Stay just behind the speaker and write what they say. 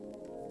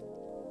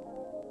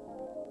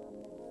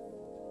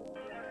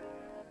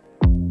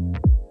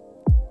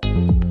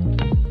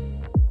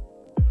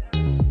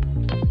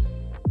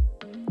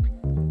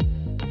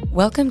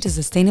Welcome to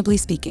Sustainably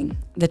Speaking,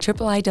 the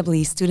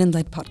IIIE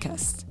student-led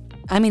podcast.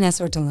 I'm Inés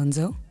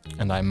Alonso.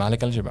 And I'm Malek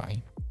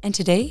Jebaie. And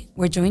today,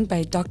 we're joined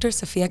by Dr.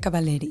 Sofia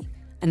Cavalleri,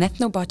 an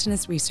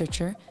ethnobotanist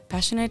researcher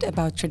passionate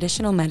about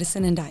traditional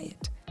medicine and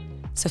diet.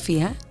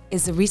 Sofia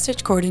is the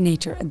research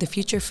coordinator at the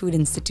Future Food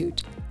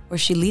Institute, where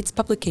she leads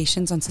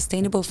publications on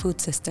sustainable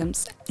food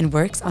systems and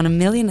works on a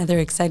million other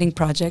exciting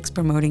projects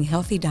promoting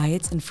healthy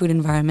diets and food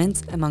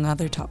environments, among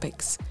other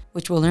topics,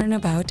 which we'll learn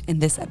about in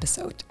this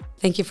episode.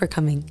 Thank you for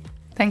coming.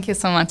 Thank you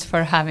so much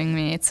for having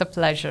me. It's a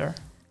pleasure.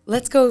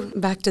 Let's go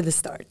back to the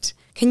start.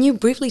 Can you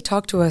briefly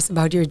talk to us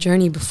about your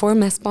journey before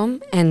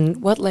MESPOM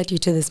and what led you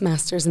to this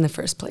master's in the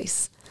first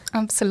place?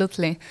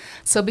 Absolutely.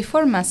 So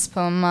before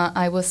MESPOM,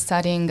 I was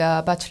studying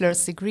a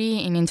bachelor's degree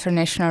in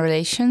international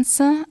relations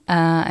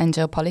and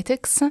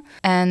geopolitics.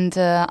 And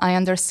I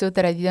understood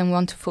that I didn't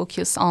want to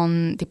focus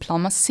on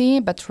diplomacy,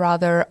 but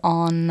rather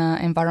on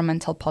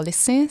environmental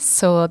policy.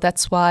 So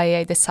that's why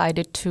I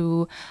decided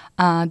to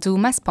do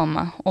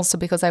MESPOM, also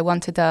because I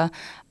wanted a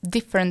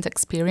different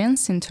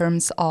experience in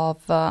terms of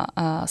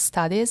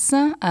studies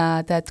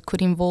that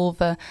could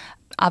involve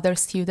other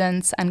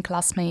students and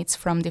classmates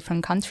from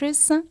different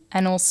countries,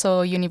 and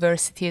also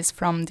universities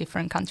from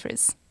different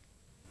countries.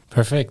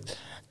 Perfect.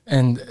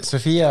 And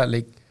Sofia,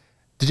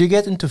 did you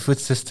get into food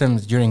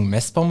systems during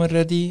MESPOM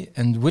already?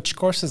 And which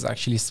courses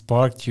actually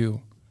sparked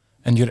you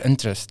and your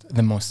interest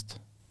the most?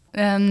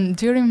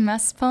 During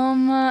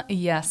MESPOM,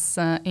 yes.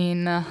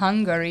 In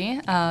Hungary,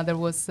 there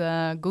was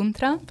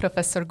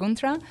Professor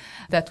Guntra,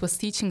 that was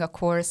teaching a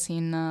course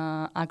in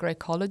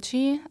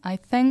agroecology, I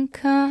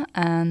think,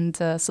 and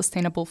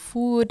sustainable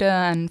food,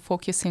 and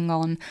focusing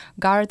on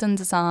garden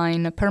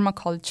design,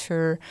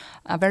 permaculture,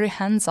 a very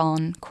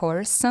hands-on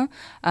course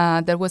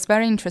that was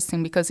very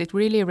interesting because it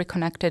really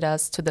reconnected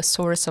us to the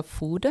source of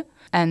food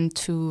and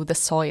to the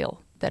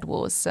soil. That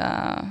was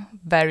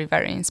very,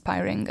 very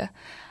inspiring.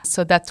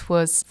 So that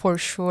was for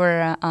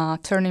sure a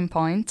turning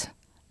point.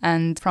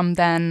 And from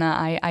then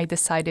I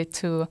decided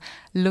to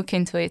look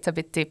into it a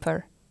bit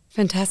deeper.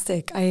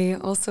 Fantastic. I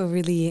also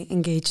really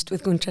engaged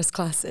with Guntra's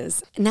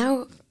classes.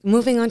 Now,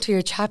 moving on to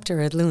your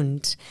chapter at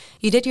Lund,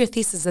 you did your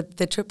thesis at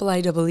the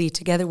IIIE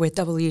together with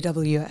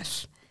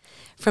WWF.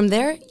 From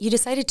there, you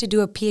decided to do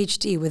a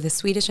PhD with the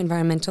Swedish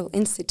Environmental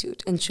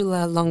Institute and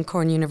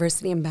Chulalongkorn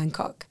University in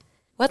Bangkok.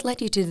 What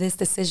led you to this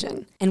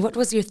decision? And what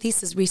was your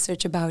thesis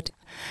research about?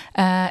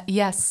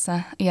 Yes.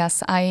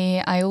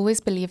 I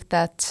always believed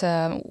that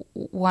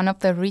one of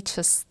the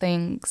richest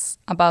things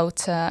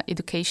about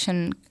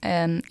education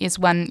is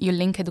when you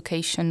link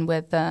education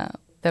with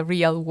the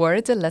real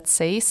world, let's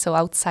say, so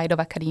outside of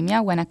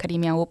academia, when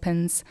academia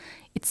opens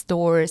its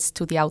doors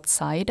to the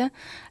outside.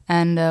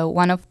 And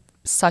one of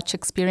such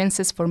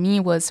experiences for me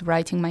was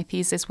writing my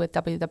thesis with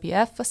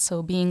WWF,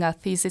 so being a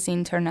thesis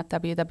intern at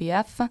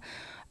WWF,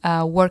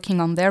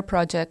 working on their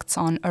projects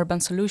on urban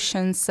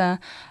solutions,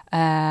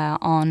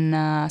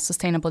 on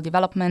sustainable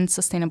development,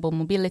 sustainable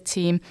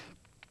mobility,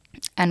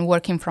 and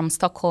working from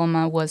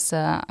Stockholm was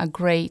a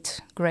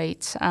great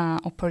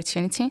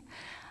opportunity.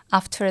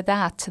 After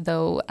that,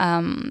 though,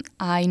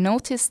 I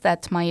noticed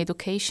that my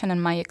education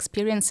and my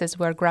experiences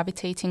were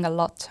gravitating a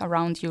lot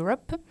around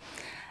Europe.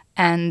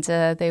 And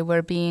they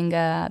were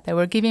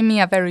giving me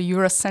a very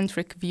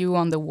Eurocentric view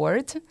on the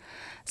world.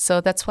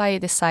 So that's why I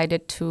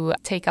decided to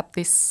take up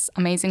this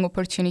amazing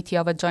opportunity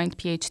of a joint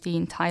PhD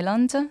in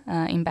Thailand,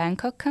 in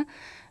Bangkok,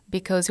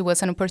 because it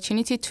was an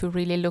opportunity to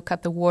really look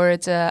at the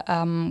world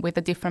with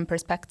a different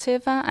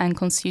perspective and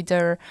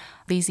consider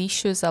these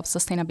issues of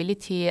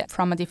sustainability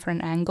from a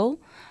different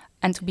angle,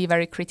 and to be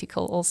very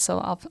critical also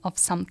of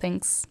some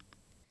things.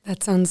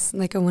 That sounds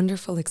like a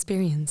wonderful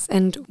experience.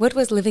 And what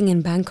was living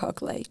in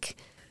Bangkok like?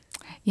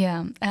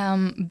 Yeah,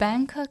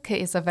 Bangkok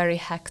is a very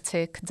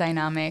hectic,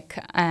 dynamic,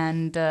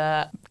 and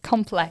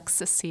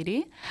complex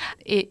city.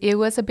 It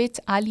was a bit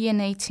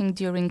alienating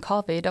during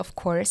COVID, of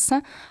course,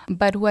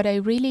 but what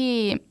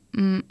really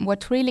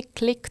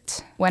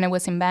clicked when I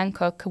was in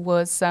Bangkok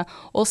was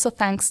also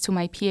thanks to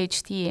my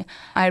PhD.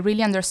 I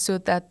really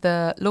understood that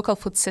the local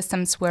food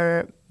systems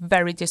were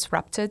very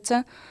disrupted,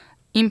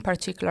 in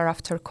particular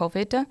after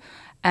COVID,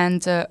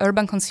 and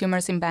urban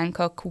consumers in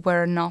Bangkok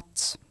were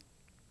not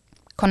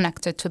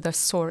connected to the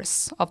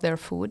source of their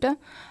food.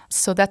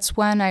 So that's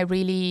when I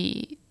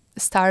really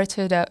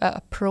started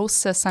a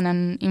process and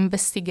an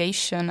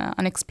investigation,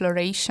 an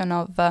exploration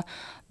of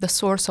the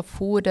source of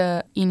food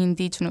in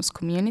indigenous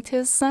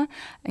communities,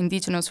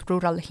 indigenous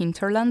rural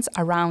hinterlands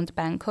around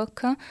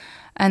Bangkok,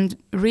 and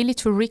really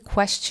to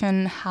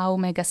re-question how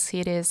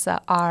megacities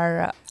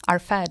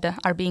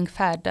are being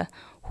fed,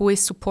 who is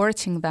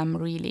supporting them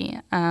really,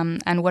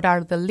 and what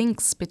are the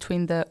links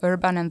between the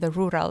urban and the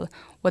rural,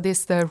 what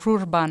is the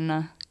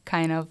rurban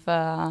kind of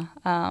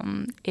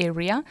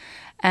area,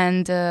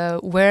 and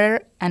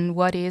where and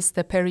what is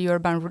the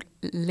peri-urban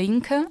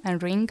link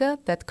and ring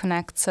that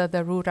connects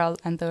the rural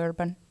and the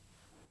urban.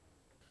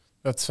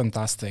 That's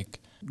fantastic.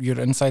 Your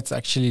insights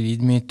actually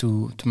lead me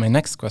to my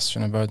next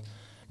question about,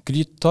 could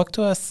you talk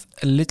to us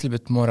a little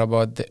bit more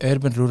about the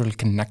urban-rural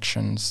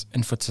connections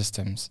in food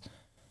systems?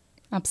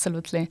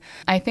 Absolutely.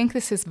 I think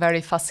this is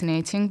very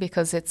fascinating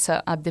because it's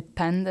a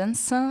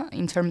dependence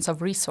in terms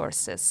of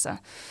resources.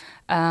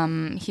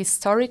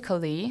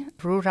 Historically,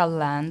 rural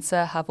lands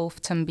have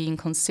often been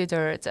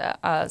considered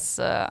as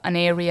an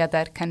area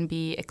that can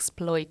be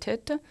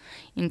exploited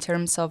in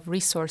terms of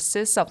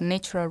resources, of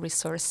natural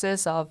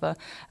resources, of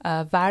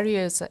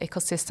various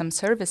ecosystem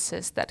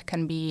services that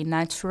can be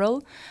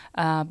natural,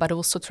 but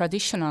also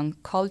traditional,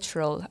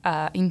 cultural,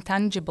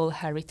 intangible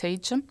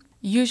heritage.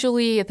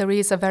 Usually there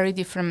is a very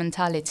different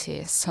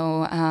mentality.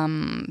 So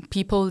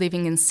people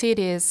living in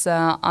cities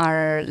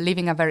are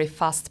living a very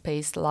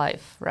fast-paced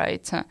life,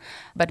 right?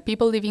 But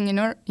people living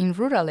in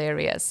rural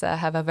areas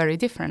have a very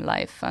different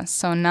life.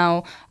 So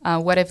now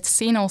what I've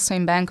seen also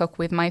in Bangkok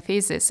with my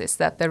thesis is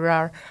that there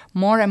are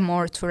more and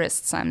more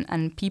tourists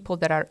and people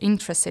that are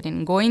interested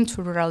in going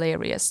to rural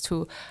areas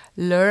to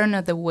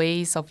learn the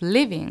ways of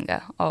living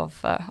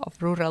of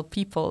rural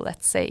people,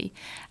 let's say.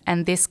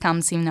 And this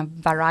comes in a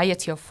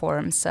variety of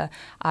forms,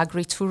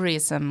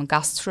 agritourism,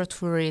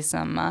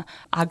 gastrotourism,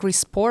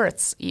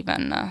 agri-sports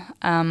even.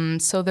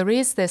 So there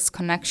is this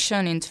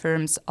connection in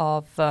terms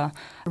of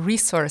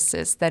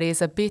resources that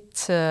is a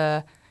bit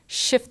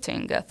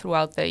shifting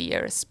throughout the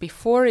years.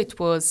 Before it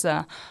was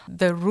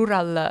the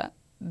rural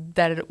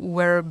that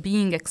were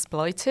being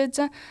exploited.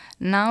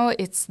 Now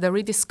it's the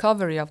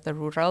rediscovery of the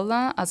rural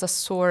as a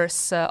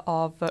source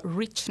of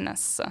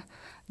richness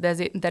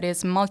that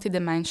is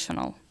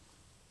multidimensional.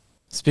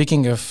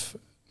 Speaking of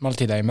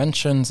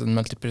multi-dimensions and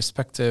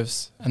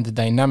multi-perspectives and the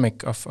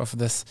dynamic of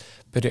this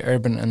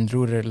peri-urban and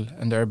rural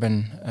and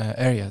urban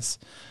areas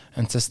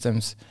and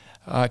systems,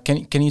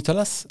 can you tell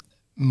us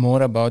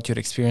more about your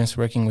experience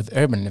working with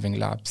urban living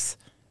labs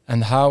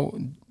and how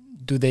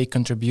do they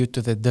contribute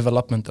to the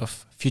development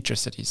of future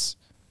cities?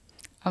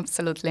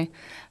 Absolutely.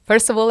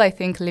 First of all, I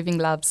think living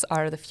labs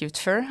are the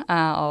future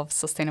of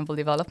sustainable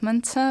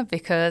development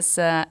because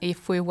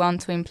if we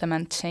want to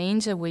implement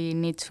change, we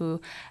need to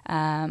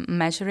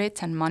measure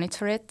it and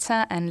monitor it.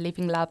 And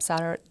living labs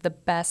are the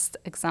best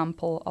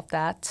example of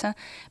that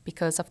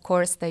because, of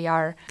course, they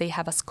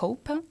have a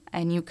scope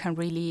and you can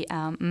really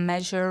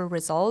measure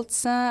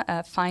results,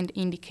 find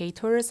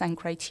indicators and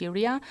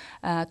criteria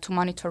to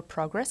monitor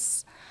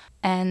progress.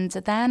 And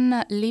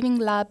then living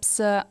labs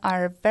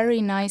are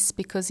very nice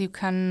because you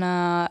can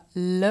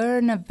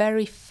learn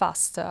very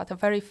fast, at a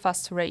very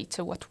fast rate,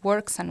 what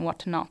works and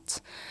what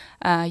not.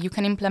 You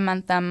can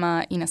implement them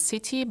in a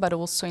city, but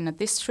also in a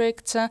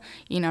district,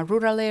 in a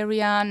rural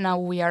area. Now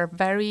we're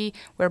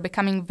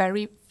becoming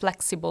very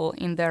flexible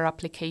in their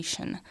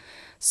application.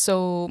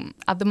 So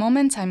at the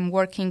moment, I'm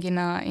working in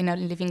a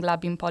living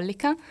lab in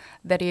Pollica,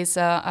 that is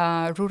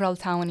a rural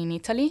town in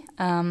Italy.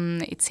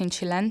 It's in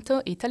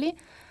Cilento, Italy.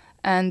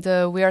 And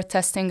we are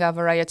testing a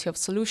variety of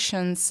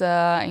solutions,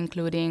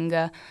 including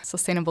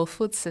sustainable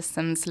food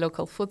systems,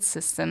 local food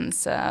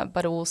systems,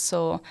 but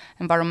also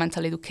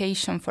environmental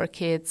education for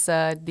kids,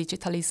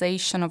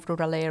 digitalization of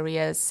rural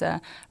areas,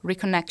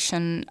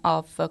 reconnection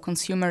of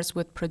consumers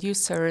with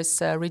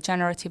producers,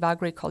 regenerative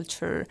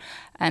agriculture.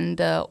 And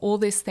all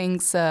these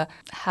things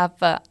have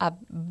a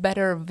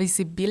better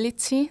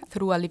visibility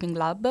through a living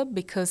lab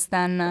because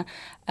then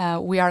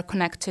we are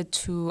connected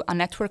to a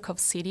network of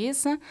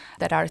cities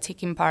that are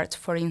taking part,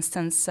 for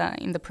instance,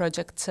 in the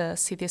project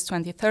Cities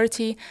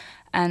 2030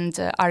 and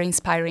are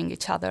inspiring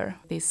each other,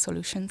 these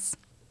solutions.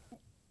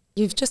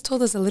 You've just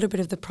told us a little bit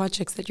of the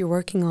projects that you're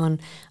working on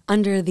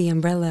under the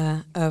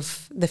umbrella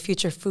of the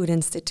Future Food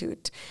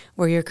Institute,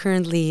 where you're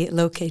currently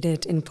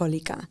located in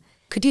Pollica.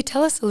 Could you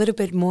tell us a little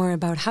bit more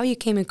about how you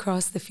came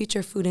across the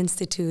Future Food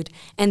Institute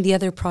and the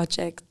other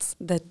projects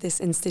that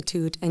this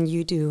institute and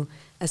you do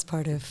as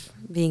part of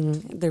being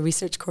the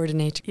research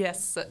coordinator?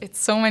 Yes, it's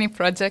so many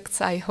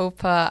projects. I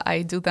hope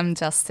I do them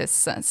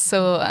justice.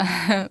 So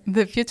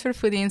the Future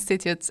Food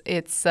Institute,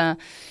 it's a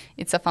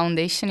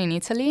foundation in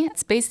Italy.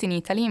 It's based in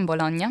Italy, in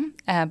Bologna,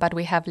 but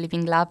we have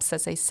living labs,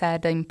 as I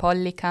said, in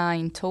Pollica,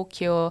 in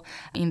Tokyo,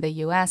 in the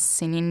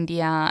US, in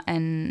India,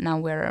 and now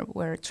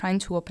we're trying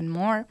to open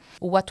more.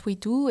 What we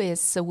do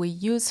is we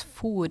use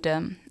food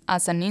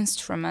as an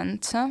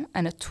instrument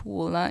and a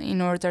tool in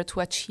order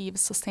to achieve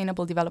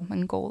sustainable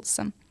development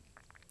goals.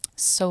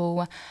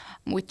 So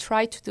we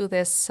try to do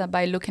this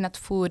by looking at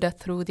food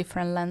through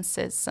different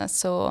lenses.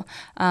 So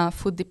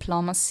food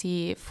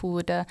diplomacy,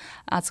 food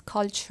as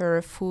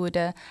culture,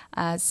 food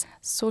as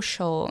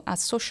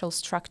social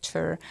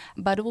structure,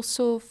 but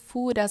also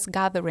food as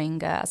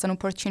gathering, as an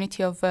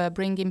opportunity of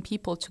bringing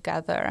people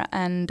together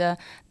and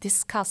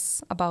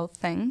discuss about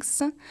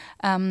things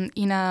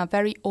in a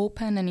very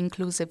open and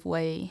inclusive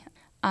way.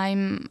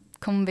 I'm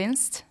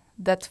convinced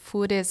that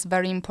food is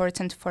very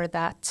important for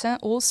that,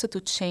 also to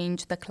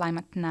change the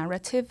climate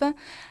narrative,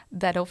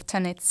 that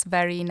often it's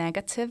very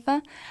negative.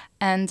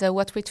 And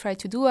what we try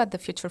to do at the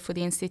Future Food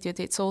Institute,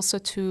 it's also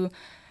to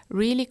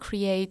really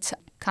create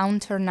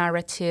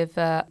counter-narrative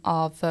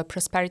of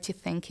prosperity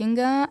thinking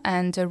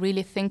and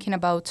really thinking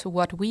about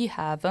what we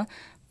have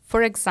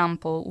For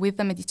example, with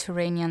the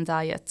Mediterranean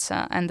diet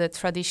and the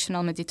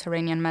traditional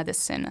Mediterranean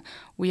medicine,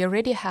 we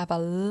already have a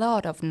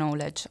lot of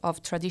knowledge,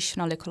 of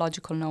traditional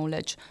ecological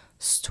knowledge,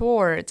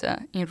 stored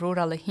in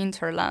rural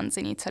hinterlands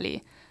in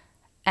Italy.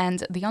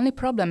 And the only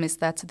problem is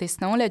that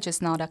this knowledge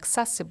is not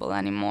accessible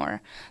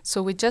anymore.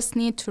 So we just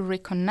need to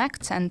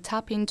reconnect and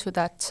tap into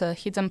that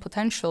hidden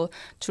potential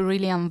to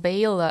really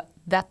unveil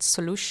that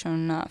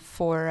solution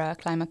for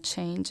climate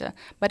change.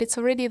 But it's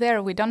already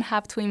there. We don't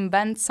have to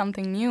invent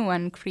something new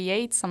and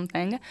create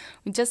something.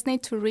 We just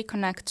need to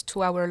reconnect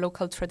to our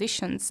local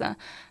traditions,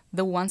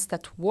 the ones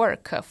that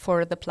work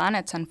for the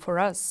planet and for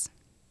us.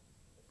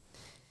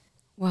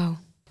 Wow.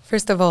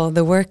 First of all,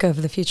 the work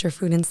of the Future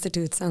Food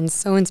Institute sounds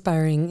so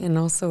inspiring and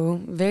also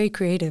very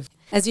creative.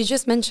 As you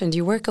just mentioned,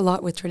 you work a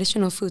lot with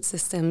traditional food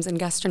systems and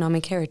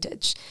gastronomic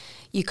heritage.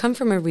 You come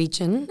from a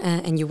region,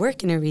 and you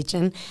work in a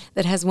region,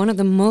 that has one of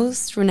the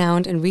most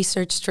renowned and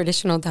researched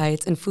traditional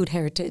diets and food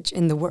heritage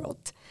in the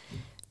world.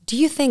 Do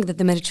you think that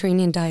the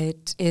Mediterranean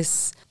diet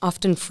is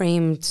often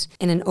framed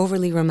in an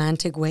overly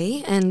romantic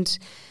way? And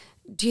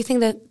do you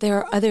think that there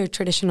are other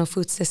traditional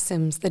food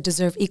systems that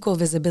deserve equal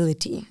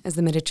visibility as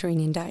the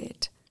Mediterranean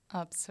diet?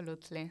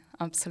 Absolutely,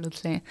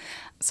 absolutely.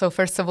 So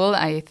first of all,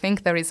 I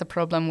think there is a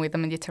problem with the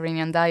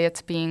Mediterranean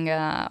diet being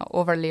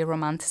overly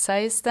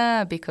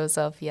romanticized because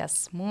of,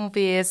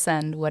 movies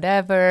and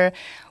whatever,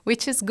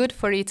 which is good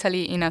for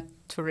Italy in a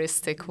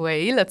touristic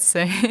way, let's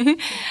say.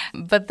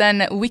 But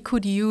then we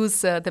could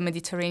use the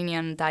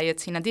Mediterranean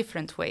diet in a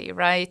different way,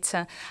 right?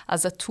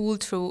 As a tool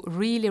to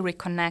really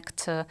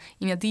reconnect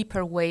in a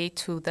deeper way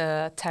to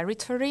the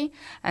territory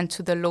and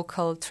to the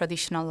local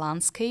traditional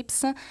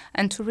landscapes,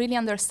 and to really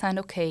understand,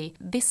 okay,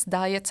 this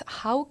diet,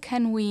 how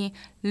can we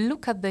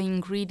look at the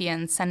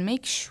ingredients and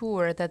make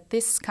sure that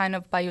this kind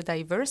of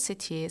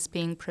biodiversity is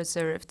being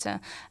preserved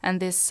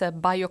and this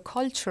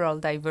biocultural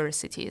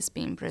diversity is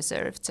being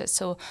preserved.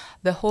 So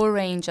the whole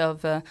range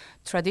of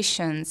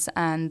traditions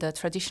and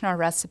traditional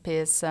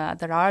recipes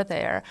that are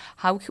there,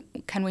 how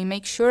can we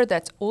make sure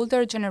that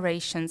older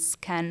generations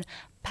can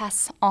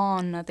pass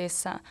on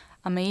this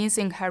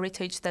amazing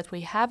heritage that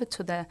we have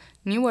to the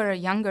newer,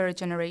 younger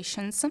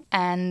generations.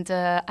 And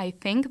I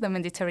think the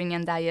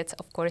Mediterranean diet,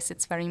 of course,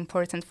 it's very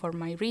important for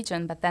my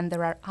region, but then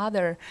there are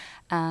other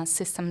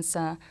systems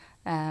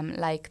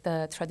like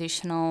the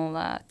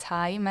traditional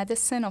Thai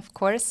medicine, of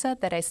course,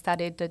 that I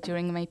studied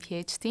during my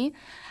PhD.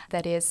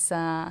 That is,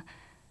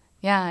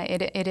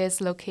 it is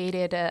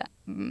located,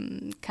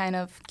 kind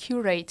of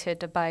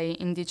curated by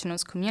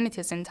indigenous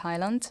communities in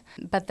Thailand,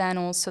 but then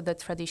also the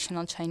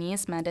traditional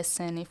Chinese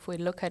medicine, if we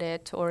look at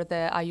it, or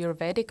the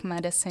Ayurvedic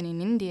medicine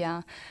in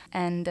India.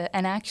 And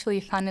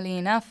actually, funnily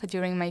enough,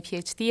 during my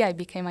PhD, I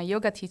became a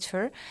yoga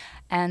teacher,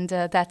 and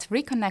that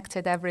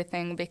reconnected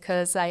everything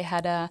because I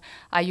had a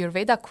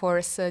Ayurveda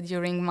course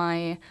during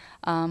my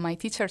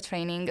teacher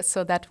training.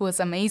 So that was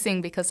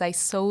amazing because I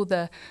saw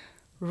the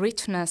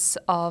richness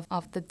of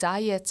the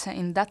diet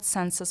in that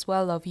sense as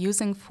well, of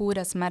using food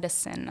as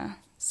medicine.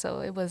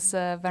 So it was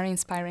very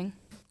inspiring.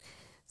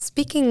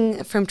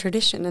 Speaking from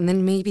tradition and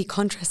then maybe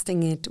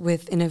contrasting it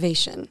with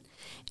innovation,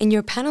 in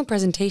your panel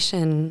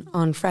presentation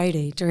on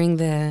Friday during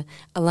the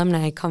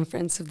alumni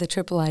conference of the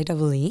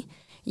IIIE,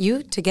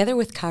 you, together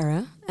with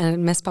Cara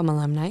and MESPOM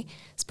alumni,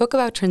 spoke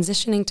about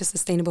transitioning to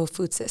sustainable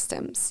food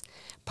systems.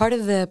 Part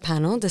of the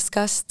panel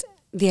discussed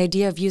the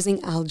idea of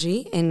using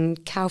algae in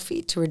cow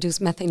feed to reduce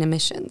methane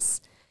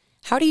emissions.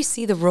 How do you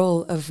see the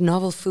role of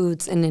novel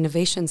foods and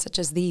innovations such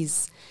as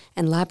these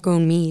and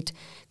lab-grown meat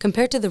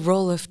compared to the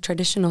role of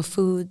traditional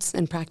foods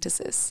and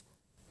practices?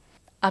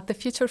 At the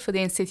Future Food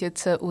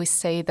Institute, we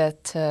say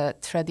that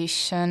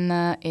tradition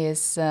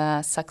is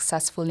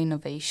successful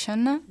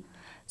innovation.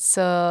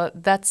 So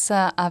that's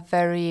a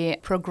very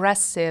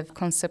progressive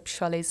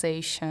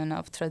conceptualization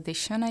of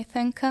tradition, I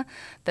think,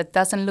 that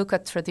doesn't look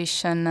at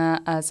tradition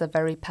as a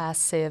very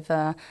passive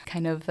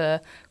kind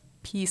of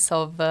piece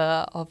of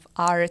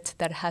art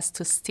that has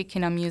to stick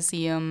in a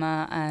museum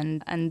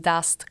and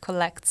dust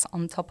collects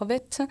on top of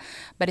it.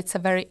 But it's a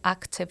very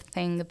active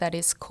thing that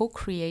is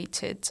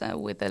co-created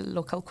with the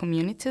local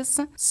communities.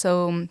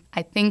 So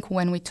I think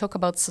when we talk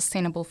about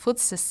sustainable food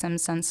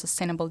systems and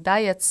sustainable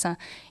diets,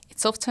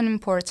 it's often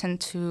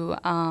important to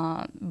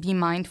be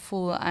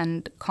mindful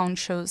and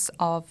conscious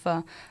of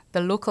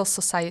the local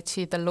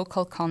society, the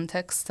local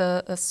context,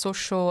 a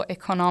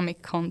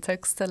socio-economic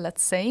context,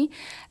 let's say,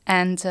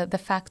 and the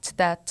fact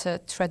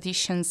that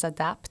traditions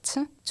adapt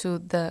to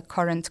the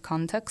current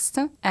context.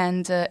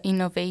 And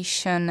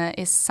innovation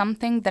is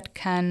something that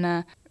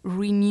can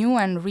renew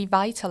and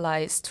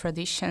revitalize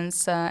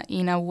traditions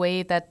in a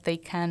way that they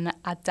can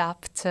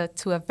adapt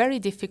to a very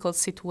difficult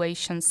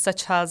situation,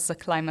 such as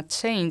climate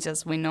change,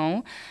 as we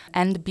know,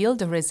 and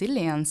build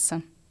resilience.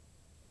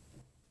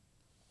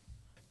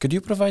 Could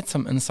you provide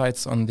some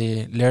insights on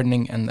the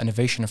learning and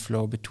innovation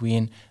flow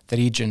between the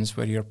regions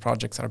where your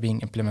projects are being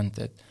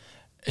implemented?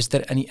 Is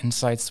there any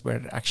insights where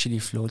it actually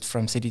flowed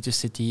from city to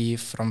city,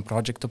 from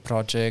project to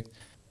project?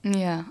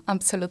 Yeah,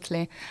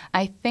 absolutely.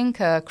 I think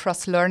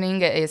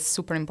cross-learning is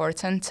super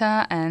important,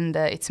 and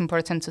it's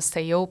important to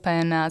stay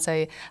open.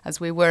 As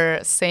we were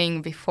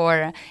saying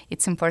before,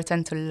 it's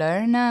important to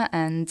learn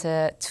and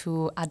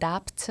to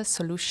adapt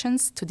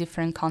solutions to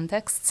different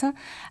contexts.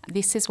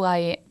 This is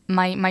why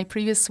my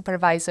previous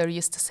supervisor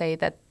used to say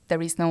that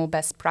there is no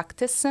best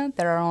practice.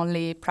 There are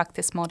only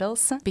practice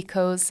models,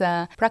 because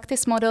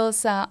practice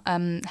models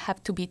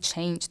have to be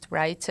changed,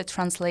 right?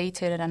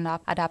 Translated and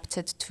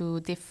adapted to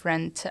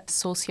different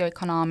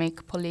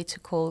socioeconomic,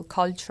 political,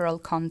 cultural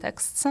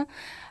contexts.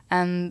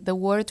 And the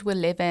world we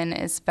live in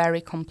is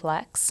very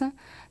complex.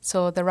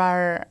 So there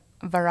are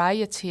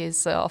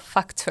varieties of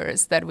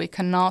factors that we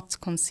cannot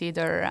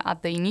consider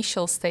at the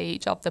initial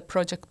stage of the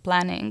project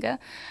planning,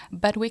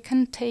 but we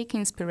can take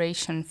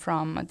inspiration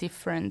from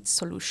different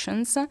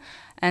solutions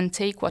and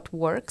take what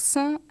works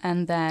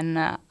and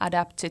then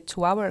adapt it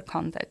to our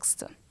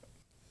context.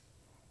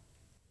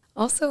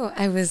 Also,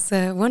 I was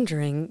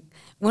wondering,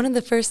 one of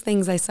the first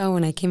things I saw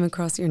when I came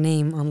across your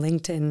name on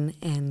LinkedIn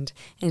and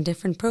in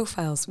different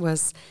profiles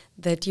was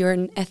that you're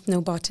an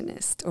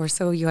ethnobotanist, or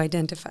so you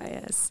identify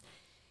as.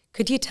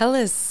 Could you tell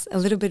us a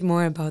little bit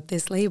more about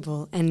this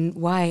label and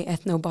why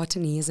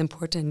ethnobotany is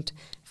important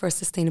for a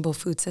sustainable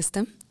food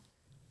system?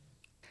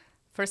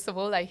 First of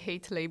all, I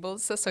hate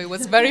labels, so it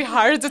was very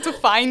hard to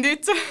find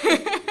it.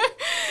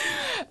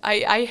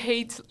 I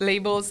hate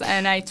labels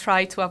and I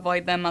try to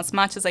avoid them as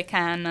much as I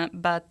can,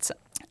 but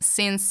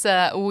since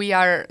we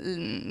are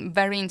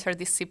very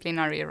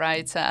interdisciplinary,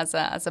 right, as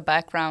a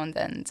background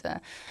and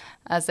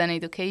as an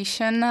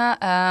education,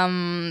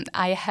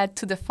 I had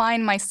to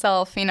define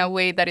myself in a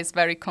way that is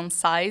very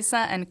concise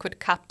and could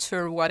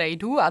capture what I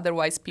do.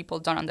 Otherwise, people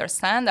don't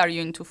understand. Are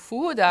you into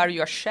food? Are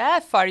you a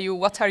chef?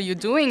 What are you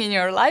doing in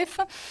your life?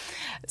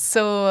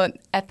 So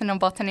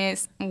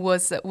ethnobotanist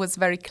was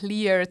very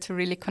clear to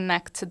really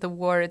connect the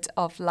word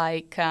of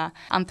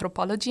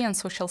anthropology and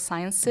social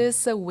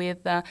sciences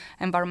with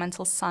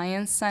environmental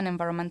science and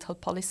environmental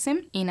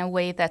policy in a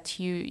way that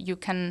you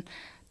can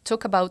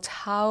talk about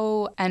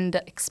how and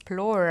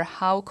explore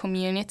how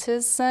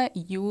communities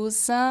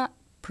use,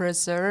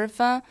 preserve,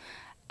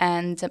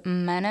 and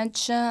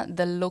manage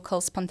the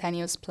local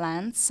spontaneous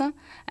plants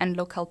and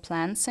local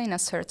plants in a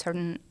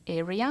certain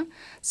area.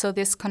 So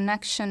this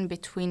connection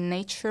between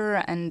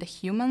nature and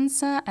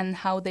humans and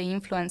how they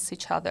influence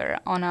each other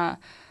on a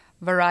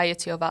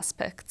variety of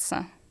aspects.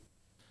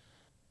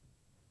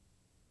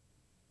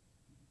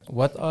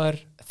 What are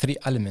 3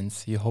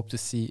 elements you hope to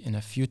see in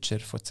a future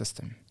food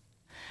system?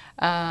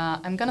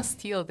 I'm going to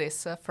steal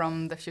this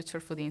from the Future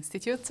Food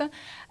Institute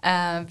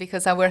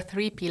because our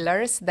 3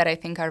 pillars that I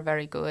think are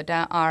very good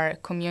are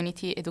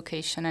community,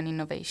 education, and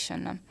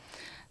innovation.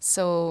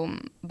 So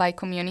by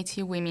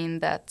community, we mean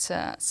that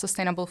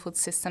sustainable food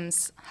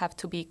systems have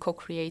to be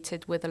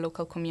co-created with the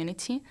local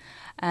community,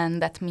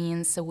 and that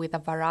means with a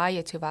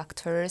variety of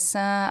actors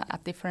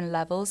at different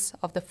levels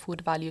of the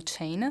food value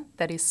chain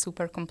that is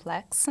super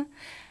complex.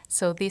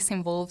 So this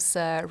involves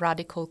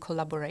radical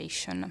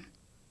collaboration.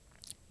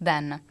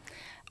 Then,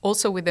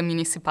 also with the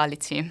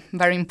municipality,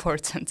 very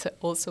important,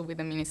 also with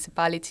the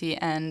municipality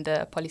and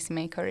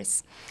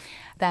policymakers.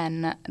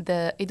 Then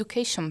the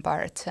education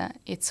part,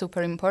 it's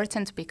super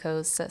important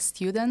because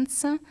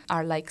students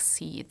are like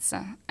seeds,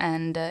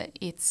 and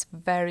it's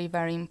very,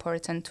 very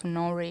important to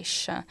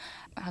nourish a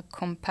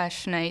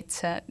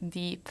compassionate,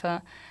 deep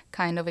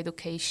kind of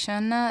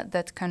education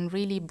that can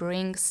really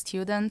bring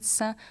students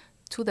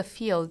to the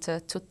field,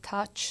 to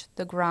touch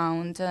the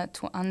ground,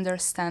 to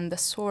understand the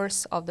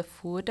source of the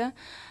food,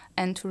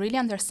 and to really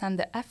understand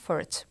the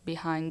effort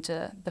behind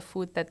the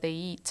food that they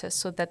eat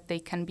so that they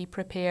can be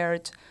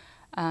prepared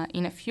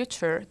in a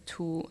future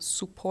to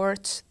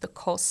support the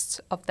cost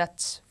of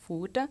that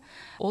food,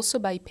 also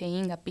by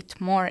paying a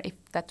bit more if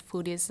that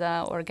food is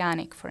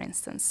organic, for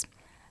instance.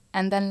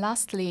 And then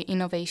lastly,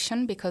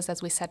 innovation, because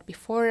as we said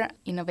before,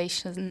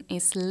 innovation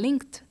is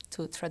linked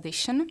to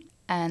tradition.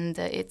 And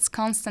it's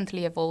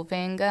constantly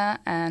evolving,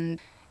 and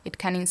it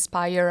can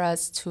inspire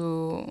us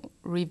to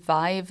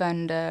revive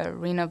and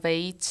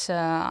renovate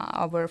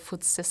our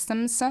food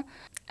systems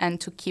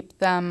and to keep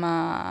them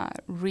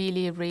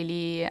really,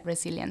 really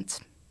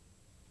resilient.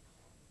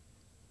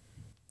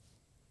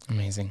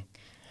 Amazing.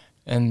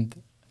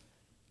 And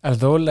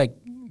although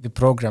the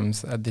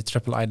programs at the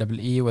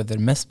IEEE, whether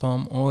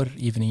MESPOM or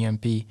even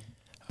EMP,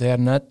 they are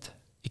not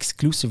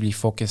exclusively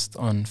focused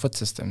on food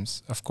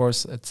systems. Of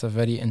course, it's a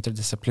very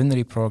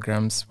interdisciplinary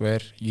programs where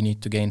you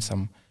need to gain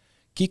some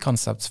key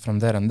concepts from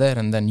there, and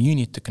then you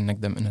need to connect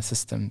them in a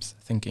systems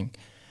thinking.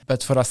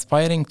 But for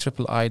aspiring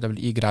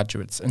IEEE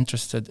graduates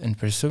interested in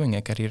pursuing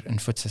a career in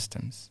food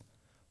systems,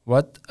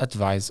 what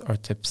advice or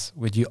tips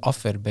would you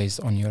offer based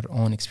on your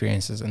own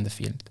experiences in the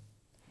field?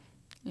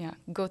 Yeah,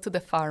 go to the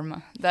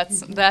farm.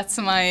 That's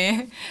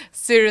my,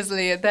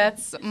 seriously,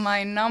 that's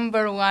my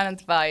number one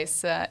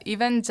advice.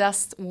 Even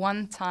just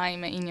one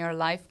time in your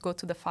life, go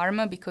to the farm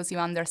because you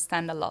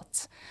understand a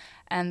lot.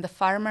 And the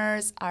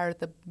farmers are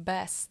the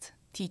best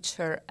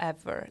teacher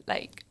ever.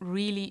 Like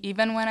really,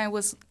 even when I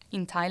was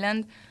in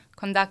Thailand,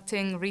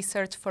 conducting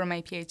research for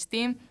my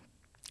PhD.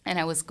 And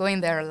I was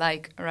going there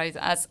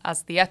as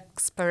the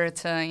expert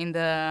in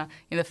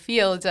the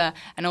field,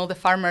 and all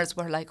the farmers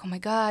were like, "Oh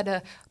my God,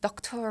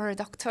 doctor,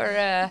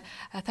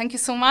 thank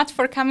you so much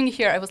for coming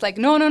here." I was like,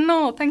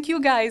 "No, thank you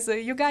guys.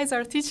 You guys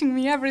are teaching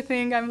me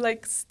everything. I'm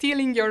like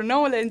stealing your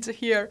knowledge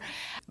here."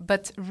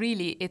 But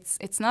really,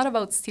 it's not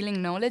about stealing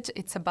knowledge.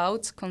 It's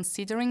about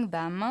considering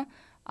them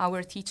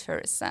our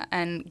teachers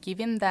and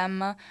giving them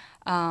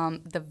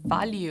the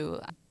value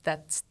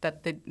that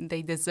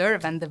they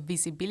deserve and the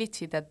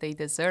visibility that they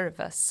deserve.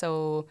 So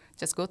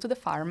just go to the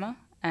farm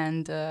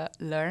and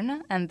learn,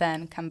 and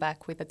then come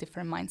back with a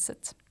different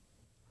mindset.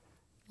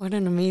 What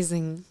an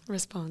amazing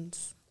response.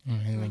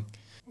 Amazing.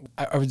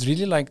 I would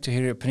really like to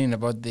hear your opinion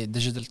about the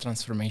digital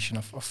transformation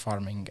of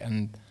farming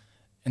and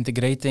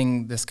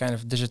integrating this kind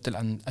of digital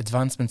and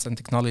advancements and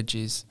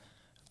technologies.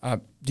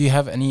 Do you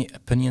have any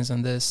opinions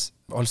on this?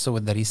 Also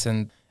with the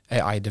recent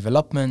AI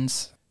developments,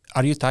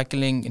 are you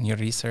tackling in your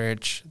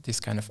research these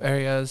kind of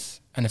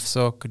areas? And if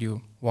so, could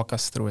you walk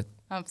us through it?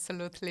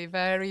 Absolutely,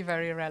 very,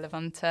 very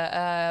relevant.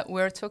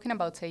 We're talking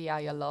about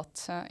AI a lot,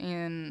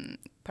 in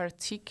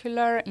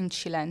particular in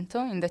Cilento,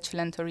 in the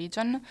Cilento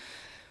region.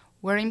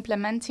 We're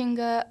implementing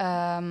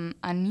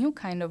a new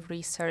kind of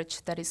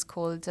research that is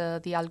called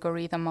the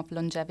algorithm of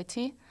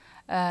longevity.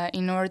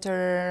 In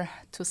order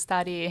to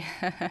study,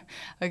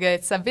 okay,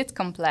 it's a bit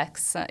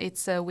complex.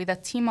 It's with a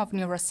team of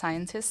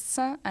neuroscientists,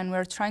 and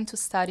we're trying to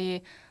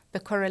study the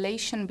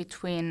correlation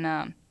between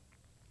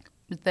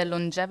the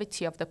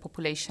longevity of the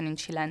population in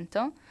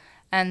Cilento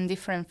and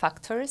different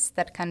factors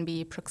that can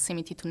be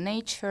proximity to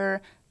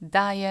nature,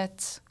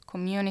 diet,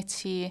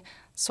 community,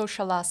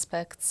 social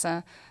aspects.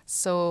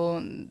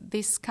 So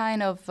this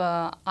kind of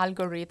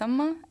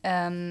algorithm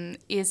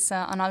is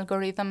an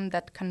algorithm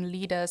that can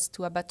lead us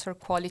to a better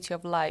quality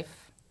of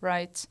life,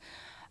 right?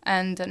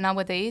 And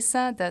nowadays,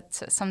 that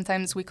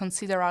sometimes we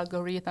consider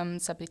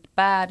algorithms a bit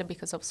bad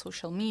because of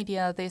social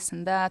media, this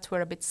and that.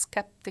 We're a bit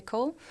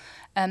skeptical.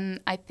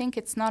 And I think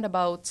it's not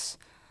about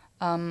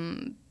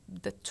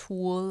the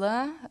tool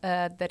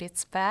that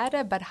it's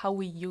bad, but how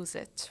we use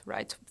it,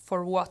 right?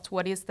 For what?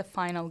 What is the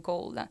final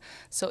goal?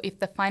 So if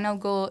the final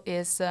goal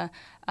is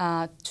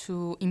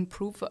to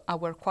improve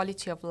our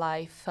quality of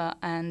life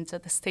and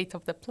the state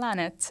of the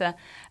planet,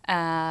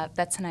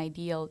 that's an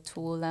ideal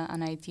tool,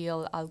 an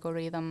ideal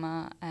algorithm,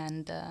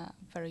 and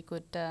very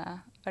good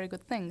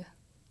thing.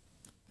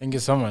 Thank you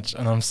so much.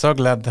 And I'm so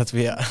glad that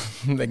we,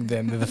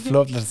 the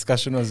flow of the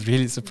discussion was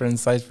really super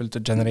insightful to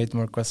generate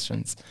more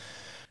questions.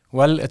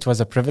 Well, it was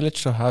a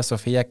privilege to have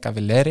Sofia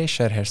Cavalleri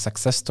share her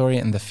success story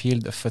in the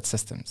field of food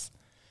systems.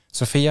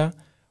 Sofia,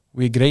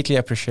 we greatly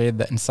appreciate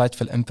the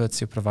insightful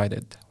inputs you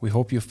provided. We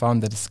hope you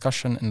found the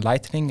discussion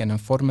enlightening and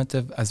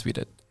informative as we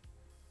did.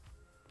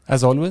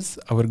 As always,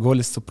 our goal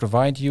is to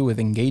provide you with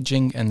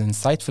engaging and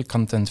insightful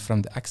content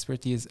from the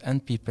expertise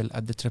and people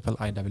at the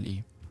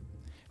IIIE.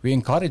 We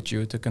encourage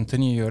you to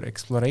continue your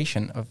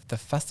exploration of the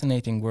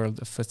fascinating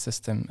world of food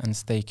system and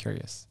stay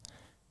curious.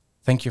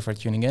 Thank you for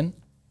tuning in,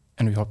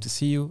 and we hope to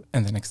see you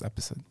in the next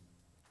episode.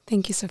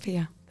 Thank you,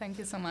 Sofia. Thank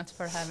you so much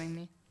for having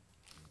me.